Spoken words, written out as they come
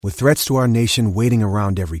With threats to our nation waiting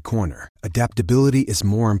around every corner, adaptability is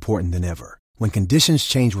more important than ever. When conditions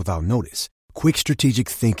change without notice, quick strategic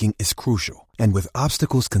thinking is crucial. And with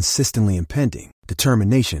obstacles consistently impending,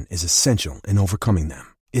 determination is essential in overcoming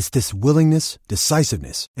them. It's this willingness,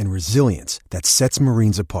 decisiveness, and resilience that sets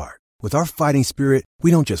Marines apart. With our fighting spirit, we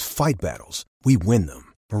don't just fight battles, we win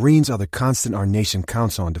them. Marines are the constant our nation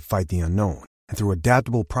counts on to fight the unknown. And through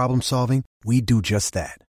adaptable problem solving, we do just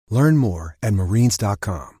that. Learn more at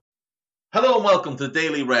marines.com. Hello and welcome to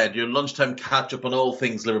Daily Red, your lunchtime catch-up on all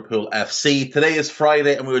things Liverpool FC. Today is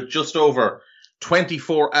Friday and we were just over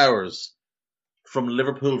 24 hours from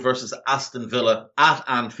Liverpool versus Aston Villa at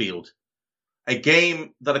Anfield. A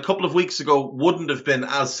game that a couple of weeks ago wouldn't have been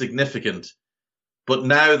as significant, but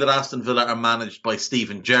now that Aston Villa are managed by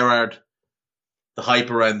Steven Gerrard, the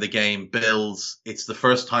hype around the game builds. It's the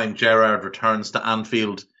first time Gerrard returns to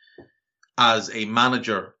Anfield as a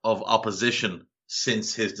manager of opposition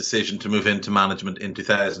since his decision to move into management in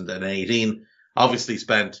 2018. Obviously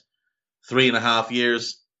spent 3.5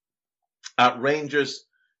 years at Rangers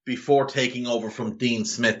before taking over from Dean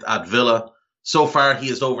Smith at Villa. So far, he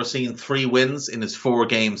has overseen 3 wins in his 4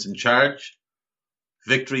 games in charge.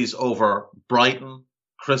 Victories over Brighton,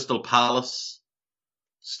 Crystal Palace.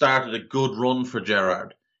 Started a good run for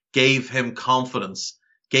Gerrard. Gave him confidence.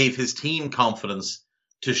 Gave his team confidence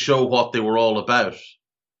to show what they were all about.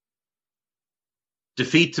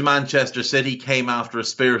 Defeat to Manchester City came after a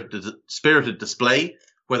spirited display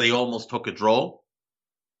where they almost took a draw.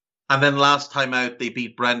 And then last time out, they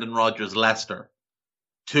beat Brendan Rodgers' Leicester.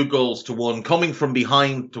 2-1, coming from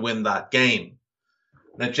behind to win that game.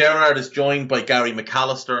 Now, Gerrard is joined by Gary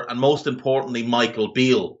McAllister and most importantly, Michael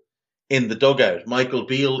Beale in the dugout. Michael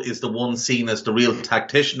Beale is the one seen as the real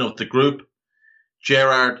tactician of the group.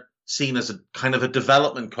 Gerrard seen as a kind of a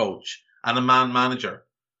development coach and a man manager.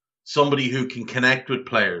 Somebody who can connect with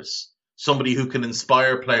players. Somebody who can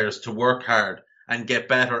inspire players to work hard and get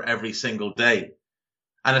better every single day.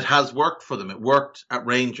 And it has worked for them. It worked at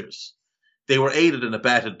Rangers. They were aided and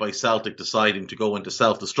abetted by Celtic deciding to go into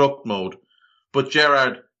self-destruct mode. But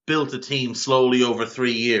Gerrard built a team slowly over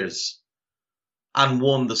 3 years and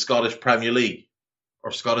won the Scottish Premier League.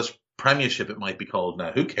 Or Scottish Premiership it might be called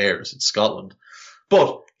now. Who cares? It's Scotland.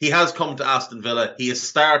 But he has come to Aston Villa. He has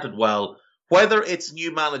started well. Whether it's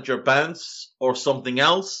new manager bounce or something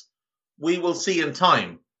else, we will see in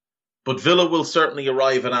time. But Villa will certainly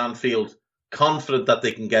arrive at Anfield confident that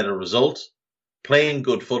they can get a result, playing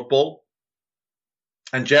good football.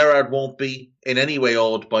 And Gerrard won't be in any way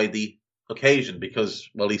awed by the occasion because,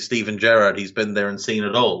 well, he's Steven Gerrard. He's been there and seen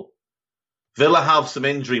it all. Villa have some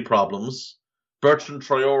injury problems. Bertrand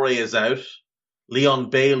Traore is out. Leon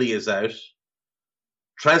Bailey is out.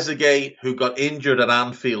 Trezeguet, who got injured at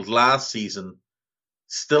Anfield last season,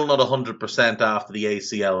 still not 100% after the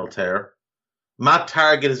ACL tear. Matt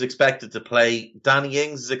Targett is expected to play. Danny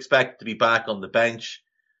Ings is expected to be back on the bench.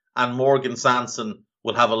 And Morgan Sanson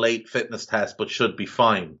will have a late fitness test, but should be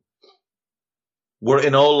fine. We're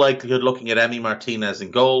in all likelihood looking at Emi Martinez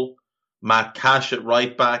in goal, Matt Cash at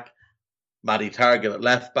right back, Matty Targett at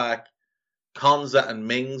left back, Konza and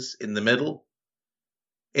Mings in the middle.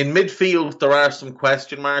 In midfield, there are some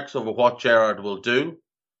question marks over what Gerrard will do.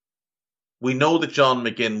 We know that John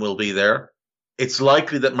McGinn will be there. It's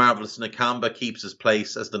likely that Marvelous Nakamba keeps his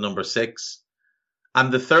place as the number 6.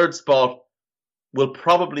 And the third spot will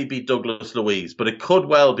probably be Douglas Luiz, but it could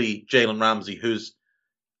well be Jalen Ramsey, who's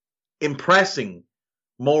impressing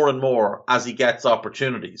more and more as he gets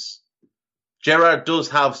opportunities. Gerrard does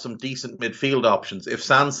have some decent midfield options. If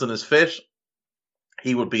Sanson is fit,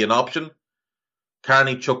 he would be an option.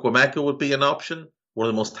 Carney Chukwuemeka would be an option, one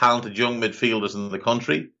of the most talented young midfielders in the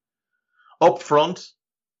country. Up front,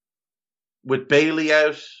 with Bailey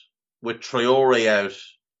out, with Traore out,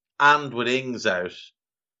 and with Ings out,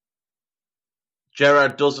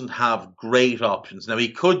 Gerrard doesn't have great options. Now, he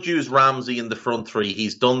could use Ramsey in the front 3.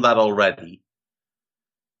 He's done that already.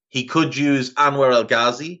 He could use Anwar El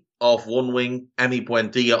Ghazi off one wing, Emi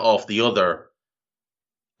Buendia off the other,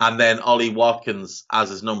 and then Ollie Watkins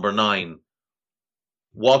as his number 9.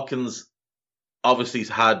 Watkins obviously has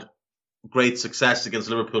had great success against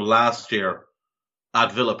Liverpool last year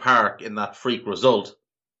at Villa Park in that freak result.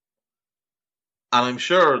 And I'm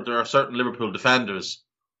sure there are certain Liverpool defenders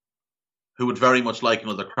who would very much like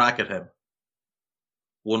another crack at him.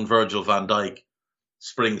 One Virgil van Dijk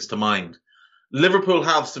springs to mind. Liverpool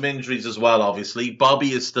have some injuries as well, obviously.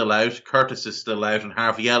 Bobby is still out, Curtis is still out, and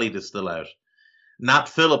Harvey Elliott is still out. Nat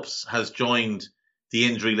Phillips has joined the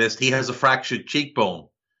injury list. He has a fractured cheekbone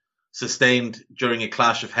sustained during a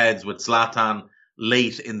clash of heads with Zlatan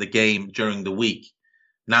late in the game during the week.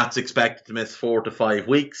 Nat's expected to miss 4 to 5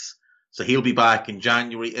 weeks, so he'll be back in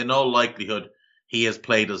January. In all likelihood, he has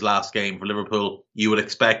played his last game for Liverpool. You would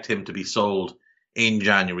expect him to be sold in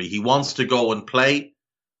January. He wants to go and play.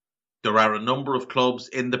 There are a number of clubs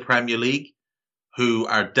in the Premier League who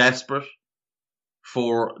are desperate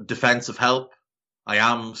for defensive help. I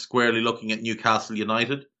am squarely looking at Newcastle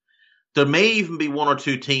United. There may even be one or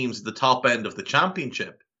two teams at the top end of the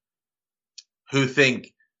Championship who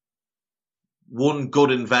think one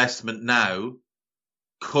good investment now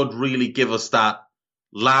could really give us that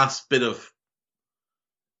last bit of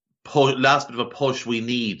a push we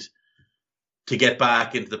need to get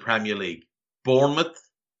back into the Premier League. Bournemouth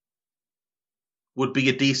would be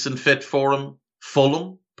a decent fit for him.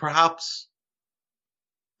 Fulham, perhaps.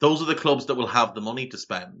 Those are the clubs that will have the money to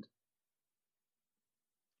spend.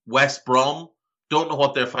 West Brom, don't know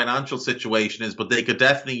what their financial situation is, but they could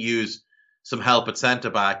definitely use some help at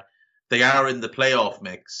centre-back. They are in the playoff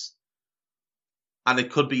mix, and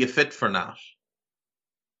it could be a fit for Nat.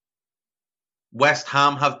 West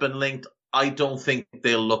Ham have been linked. I don't think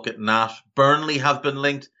they'll look at Nat. Burnley have been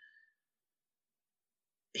linked.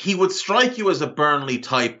 He would strike you as a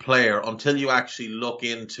Burnley-type player until you actually look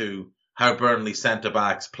into how Burnley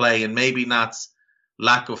centre-backs play, and maybe Nat's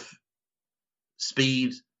lack of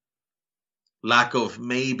speed, lack of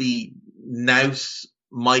maybe nous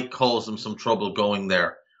might cause him some trouble going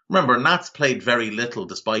there. Remember, Nat's played very little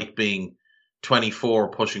despite being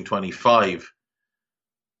 24, pushing 25.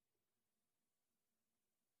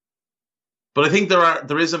 But I think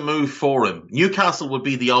there is a move for him. Newcastle would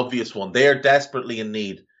be the obvious one. They are desperately in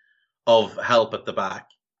need of help at the back.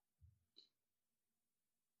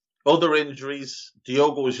 Other injuries,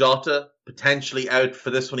 Diogo Jota potentially out for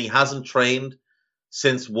this one. He hasn't trained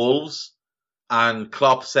since Wolves, and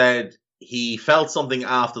Klopp said he felt something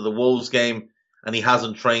after the Wolves game and he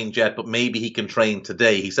hasn't trained yet, but maybe he can train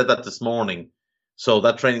today. He said that this morning. So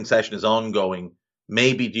that training session is ongoing.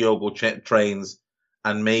 Maybe Diogo trains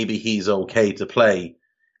and maybe he's okay to play.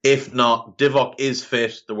 If not, Divock is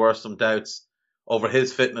fit. There were some doubts over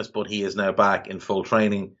his fitness, but he is now back in full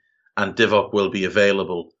training and Divock will be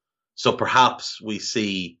available. So perhaps we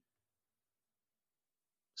see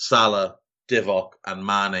Salah, Divock and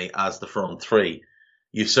Mane as the front three.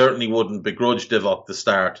 You certainly wouldn't begrudge Divock the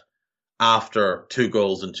start after 2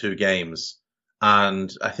 goals in 2 games.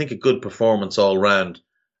 And I think a good performance all round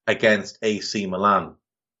against AC Milan.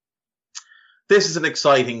 This is an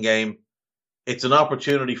exciting game. It's an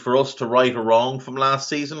opportunity for us to right a wrong from last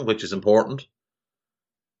season, which is important.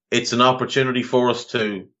 It's an opportunity for us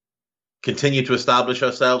to continue to establish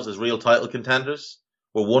ourselves as real title contenders.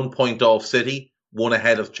 We're 1 point off City, 1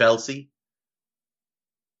 ahead of Chelsea.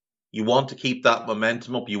 You want to keep that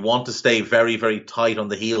momentum up. You want to stay very, very tight on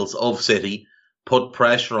the heels of City, put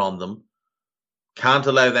pressure on them. Can't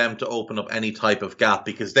allow them to open up any type of gap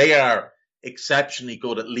because they are exceptionally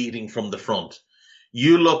good at leading from the front.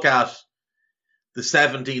 You look at the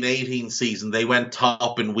 17-18 season, they went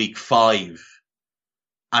top in week 5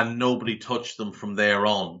 and nobody touched them from there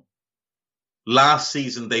on. Last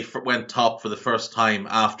season, they went top for the first time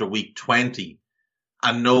after week 20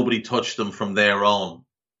 and nobody touched them from there on.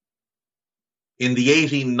 In the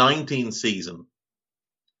 18-19 season,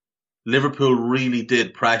 Liverpool really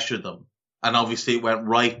did pressure them. And obviously it went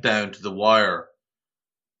right down to the wire.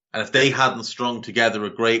 And if they hadn't strung together a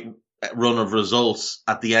great run of results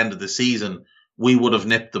at the end of the season, we would have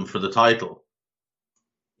nipped them for the title.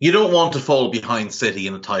 You don't want to fall behind City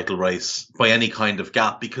in a title race by any kind of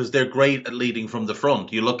gap because they're great at leading from the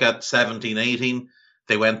front. You look at 17-18,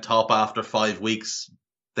 they went top after 5 weeks.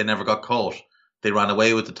 They never got caught. They ran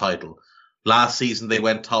away with the title. Last season, they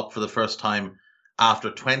went top for the first time after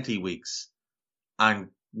 20 weeks and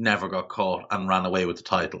never got caught and ran away with the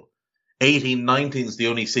title. 18-19 is the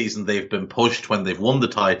only season they've been pushed when they've won the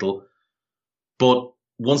title. But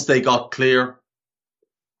once they got clear,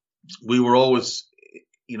 we were always,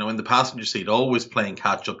 in the passenger seat, always playing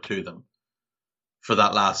catch up to them for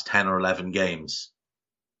that last 10 or 11 games.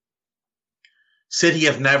 City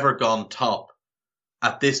have never gone top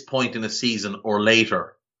at this point in a season or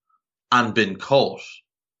later and been caught.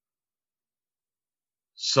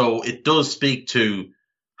 So it does speak to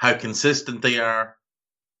how consistent they are,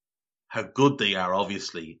 how good they are,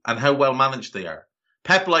 obviously, and how well managed they are.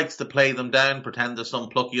 Pep likes to play them down, pretend they're some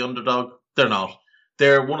plucky underdog. They're not.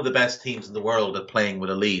 They're one of the best teams in the world at playing with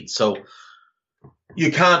a lead. So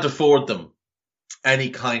you can't afford them any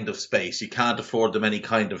kind of space. You can't afford them any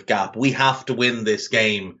kind of gap. We have to win this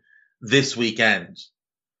game this weekend.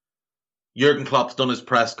 Jurgen Klopp's done his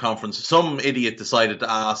press conference. Some idiot decided to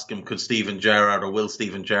ask him, could Steven Gerrard or will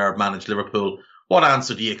Steven Gerrard manage Liverpool? What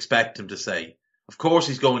answer do you expect him to say? Of course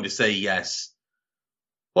he's going to say yes.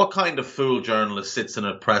 What kind of fool journalist sits in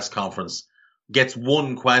a press conference, gets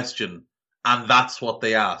one question, and that's what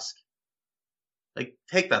they ask? Like,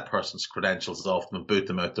 take that person's credentials off them and boot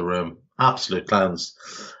them out the room. Absolute clowns.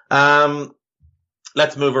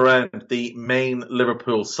 Let's move around the main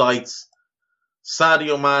Liverpool sites.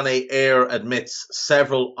 Sadio Mane heir admits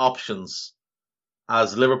several options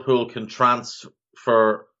as Liverpool can sign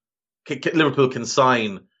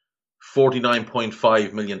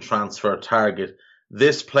 49.5 million transfer target.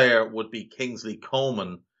 This player would be Kingsley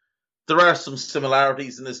Coman. There are some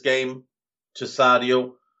similarities in this game to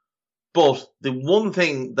Sadio, but the one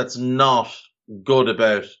thing that's not good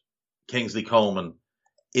about Kingsley Coman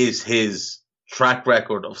is his track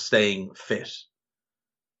record of staying fit.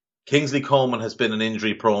 Kingsley Coman has been an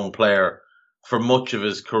injury-prone player for much of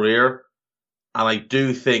his career, and I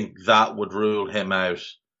do think that would rule him out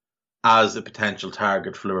as a potential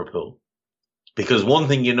target for Liverpool. Because one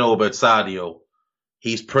thing you know about Sadio,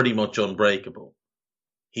 he's pretty much unbreakable.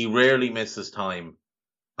 He rarely misses time,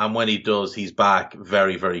 and when he does, he's back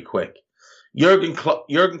very, very quick. Jurgen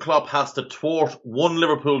Klopp has to thwart one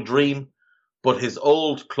Liverpool dream, but his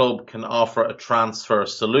old club can offer a transfer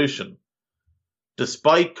solution.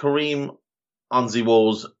 Despite Karim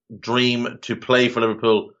Benzema's dream to play for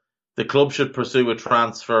Liverpool, the club should pursue a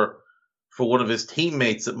transfer for one of his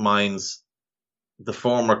teammates at Mainz, the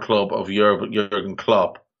former club of Jurgen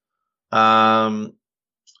Klopp. Benzema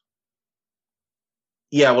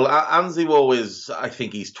I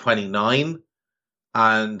think he's 29,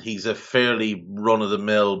 and he's a fairly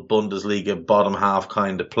run-of-the-mill Bundesliga bottom half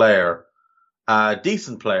kind of player.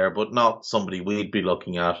 Decent player, but not somebody we'd be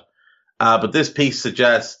looking at. But this piece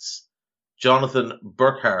suggests Jonathan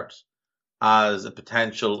Burkhart as a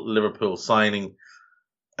potential Liverpool signing.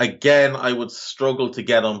 Again, I would struggle to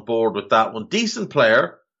get on board with that one. Decent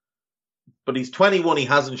player, but he's 21. He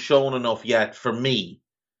hasn't shown enough yet for me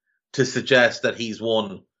to suggest that he's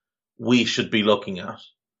one we should be looking at.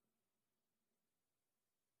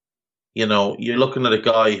 You know, you're looking at a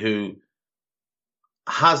guy who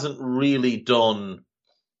hasn't really done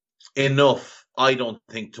enough, I don't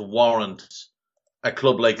think, to warrant a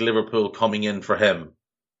club like Liverpool coming in for him.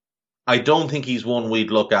 I don't think he's one we'd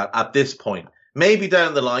look at this point. Maybe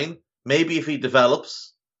down the line, maybe if he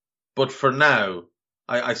develops, but for now,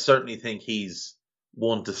 I certainly think he's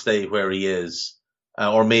one to stay where he is,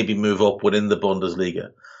 or maybe move up within the Bundesliga.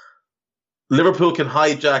 Liverpool can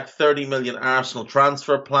hijack 30 million Arsenal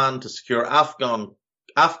transfer plan to secure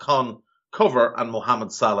AFCON cover and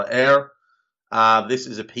Mohamed Salah heir. This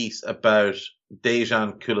is a piece about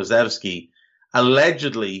Dejan Kulusevski.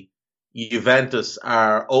 Allegedly, Juventus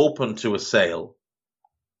are open to a sale.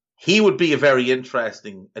 He would be a very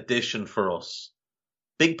interesting addition for us.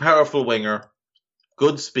 Big, powerful winger,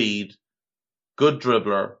 good speed, good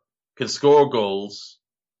dribbler, can score goals,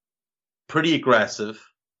 pretty aggressive,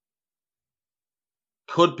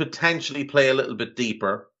 could potentially play a little bit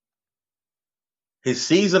deeper. His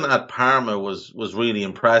season at Parma was really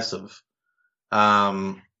impressive.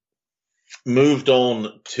 Moved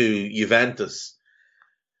on to Juventus.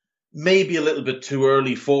 Maybe a little bit too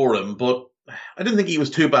early for him, but I didn't think he was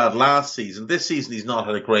too bad last season. This season he's not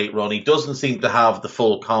had a great run. He doesn't seem to have the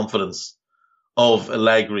full confidence of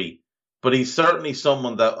Allegri, but he's certainly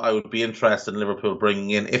someone that I would be interested in Liverpool bringing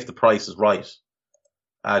in if the price is right.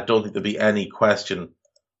 I don't think there'd be any question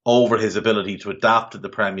over his ability to adapt to the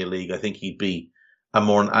Premier League. I think he'd be a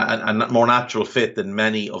more natural fit than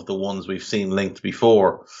many of the ones we've seen linked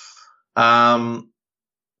before.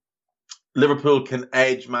 Liverpool can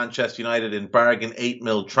edge Manchester United in bargain 8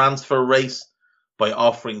 mil transfer race by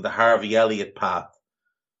offering the Harvey Elliott path.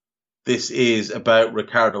 This is about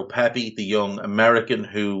Ricardo Pepi, the young American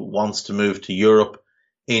who wants to move to Europe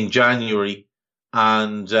in January,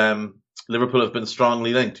 and Liverpool have been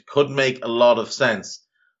strongly linked. Could make a lot of sense.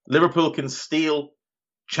 Liverpool can steal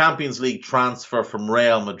Champions League transfer from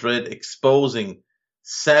Real Madrid, exposing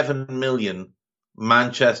 7 million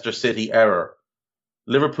Manchester City error.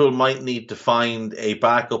 Liverpool might need to find a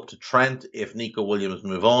backup to Trent if Nico Williams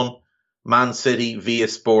move on. Man City via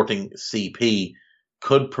Sporting CP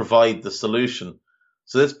could provide the solution.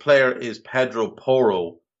 So this player is Pedro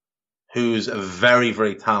Porro, who's a very,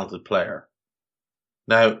 very talented player.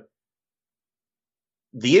 Now,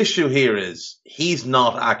 the issue here is he's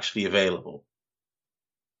not actually available.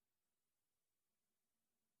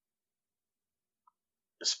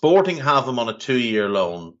 Sporting have him on a 2-year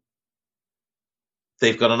loan.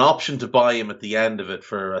 They've got an option to buy him at the end of it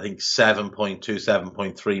for, I think, 7.2,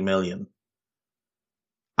 7.3 million.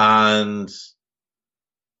 And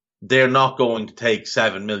they're not going to take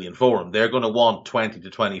 7 million for him. They're going to want 20 to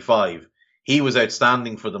 25. He was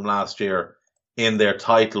outstanding for them last year in their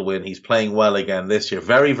title win. He's playing well again this year.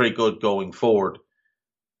 Very, very good going forward.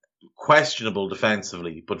 Questionable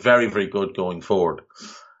defensively, but very, very good going forward.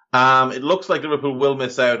 It looks like Liverpool will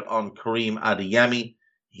miss out on Karim Adeyemi.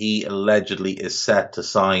 He allegedly is set to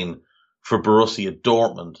sign for Borussia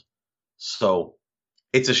Dortmund. So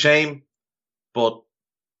it's a shame, but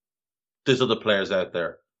there's other players out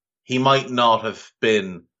there. He might not have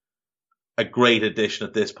been a great addition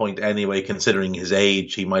at this point anyway, considering his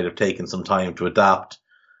age. He might have taken some time to adapt,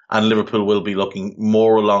 and Liverpool will be looking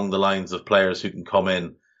more along the lines of players who can come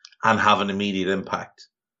in and have an immediate impact.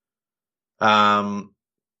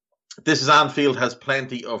 This is Anfield, has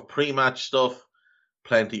plenty of pre-match stuff,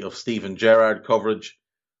 plenty of Steven Gerrard coverage.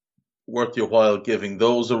 Worth your while giving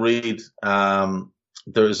those a read.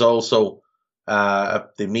 There is also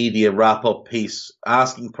the media wrap-up piece.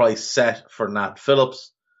 Asking price set for Nat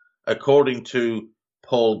Phillips. According to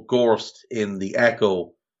Paul Gorst in the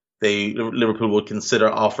Echo, Liverpool would consider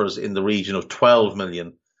offers in the region of 12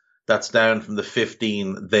 million. That's down from the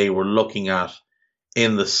 15 they were looking at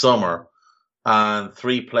in the summer. And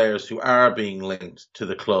 3 players who are being linked to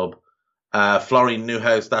the club. Florian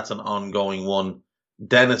Neuhaus, that's an ongoing one.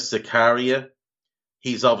 Dennis Zakaria,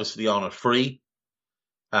 he's obviously on a free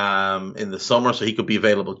in the summer, so he could be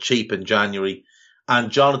available cheap in January.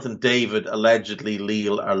 And Jonathan David, allegedly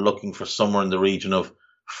Lille are looking for somewhere in the region of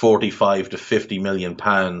 45 to 50 million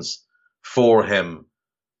pounds for him.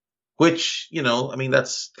 Which,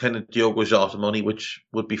 that's kind of Diogo Jota money, which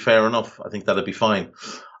would be fair enough. I think that'd be fine.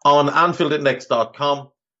 On AnfieldIndex.com,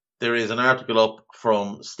 there is an article up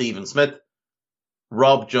from Stephen Smith.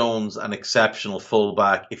 Rob Jones, an exceptional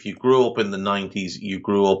fullback. If you grew up in the 90s, you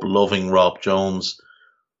grew up loving Rob Jones.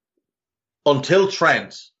 Until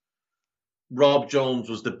Trent, Rob Jones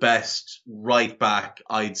was the best right back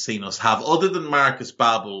I'd seen us have, other than Marcus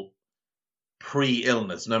Babbel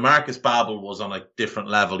pre-illness. Now, Marcus Babbel was on a different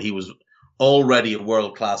level. He was already a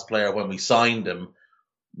world-class player when we signed him.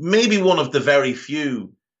 Maybe one of the very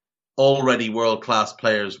few already world-class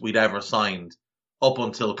players we'd ever signed up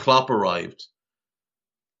until Klopp arrived.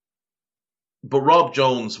 But Rob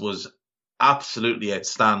Jones was absolutely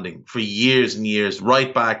outstanding for years and years.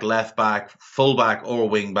 Right back, left back, full back or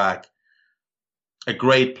wing back. A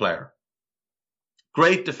great player.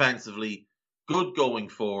 Great defensively, good going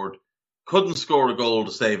forward. Couldn't score a goal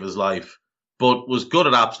to save his life, but was good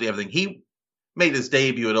at absolutely everything. He made his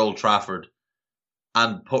debut at Old Trafford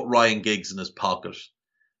and put Ryan Giggs in his pocket.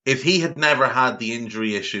 If he had never had the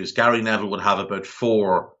injury issues, Gary Neville would have about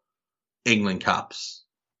 4 England caps.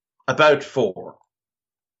 About 4.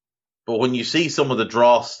 But when you see some of the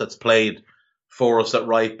dross that's played for us at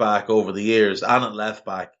right back over the years and at left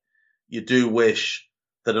back, you do wish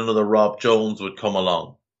that another Rob Jones would come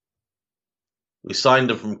along. We signed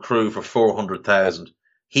him from Crewe for 400,000.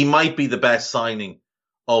 He might be the best signing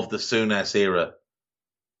of the Souness era.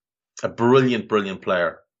 A brilliant, brilliant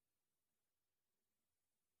player.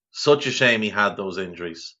 Such a shame he had those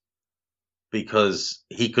injuries because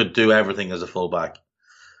he could do everything as a fullback.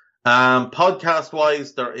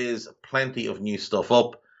 Podcast-wise, there is plenty of new stuff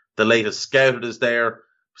up. The latest Scouted is there.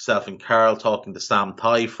 Myself and Carl talking to Sam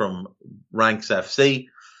Thai from Ranks FC.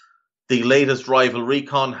 The latest Rival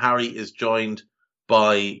Recon, Harry is joined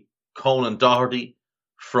by Conan Doherty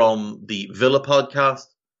from the Villa podcast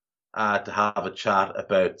to have a chat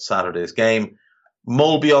about Saturday's game.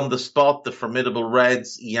 Mulby on the spot, the formidable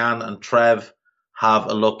Reds, Jan and Trev have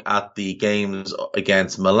a look at the games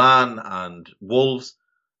against Milan and Wolves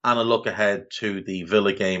and a look ahead to the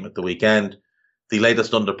Villa game at the weekend. The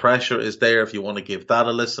latest Under Pressure is there if you want to give that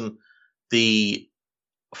a listen. The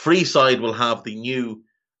free side will have the new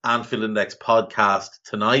Anfield Index podcast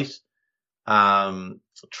tonight.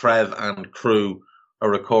 Trev and crew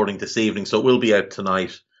are recording this evening, so it will be out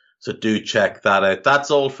tonight. So do check that out.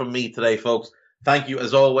 That's all from me today, folks. Thank you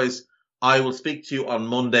as always. I will speak to you on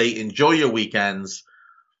Monday. Enjoy your weekends.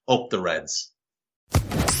 Up the Reds.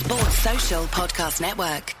 Sports Social Podcast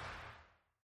Network.